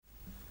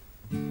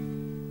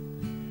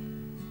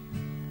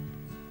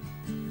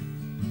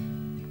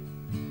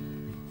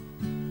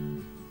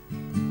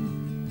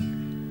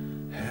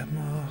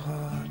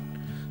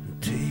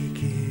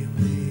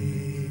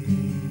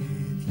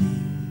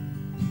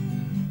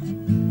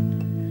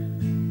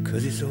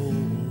'cause it's all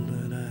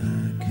that I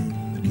can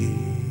give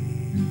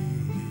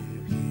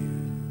you,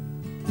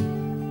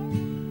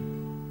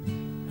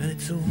 and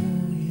it's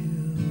all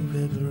you've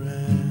ever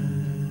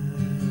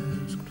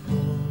asked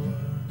for.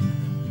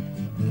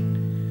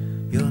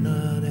 You're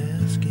not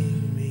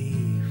asking me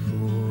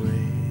for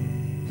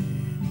anymore.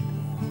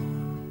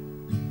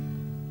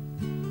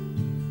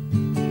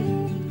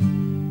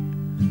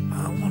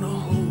 I wanna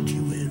hold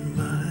you in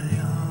my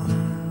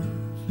arms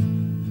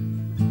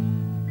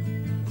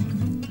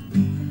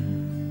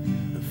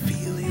and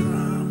feel your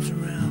arms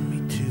around me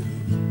too.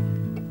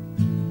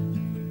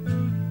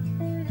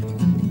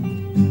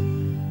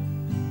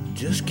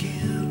 Just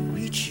can't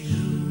reach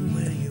you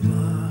where you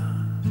are,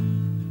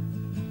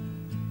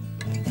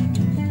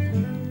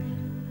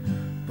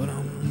 but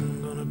I'm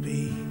gonna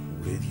be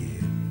with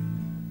you.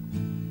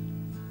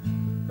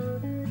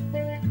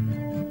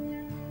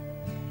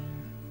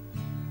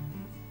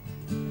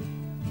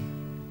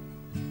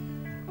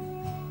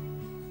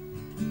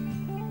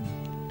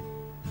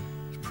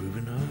 It's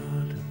proving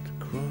hard to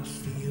cross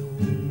the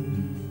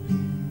ocean,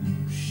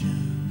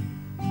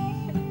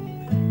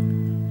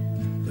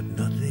 but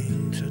nothing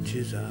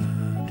touches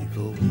our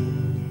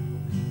devotion,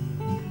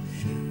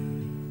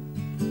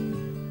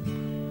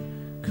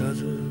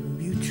 'cause of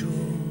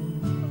mutual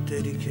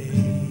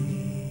dedication.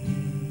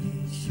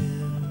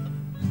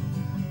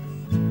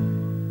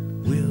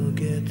 We'll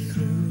get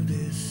through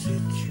this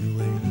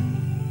situation.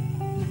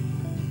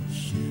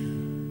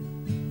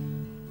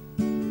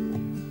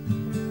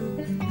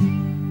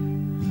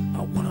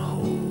 I wanna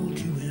hold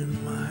you in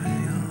my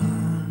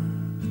arms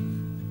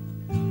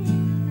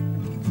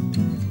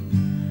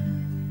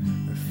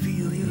and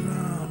feel your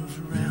arms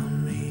around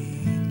me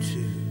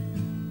too.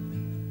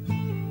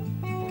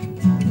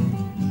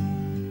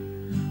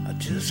 I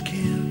just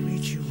can't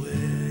reach you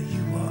where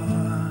you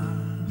are,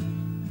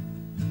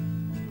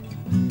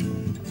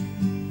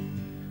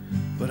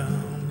 but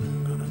I'm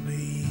gonna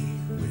be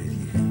with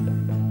you.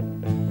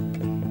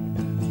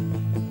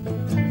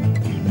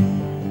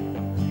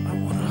 I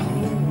wanna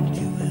hold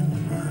you in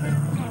my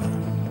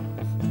arms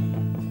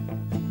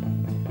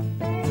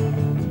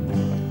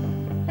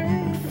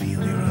and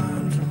feel your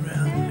arms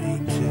around me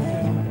too.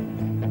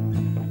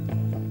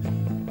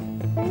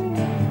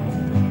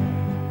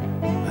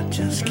 I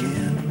just can't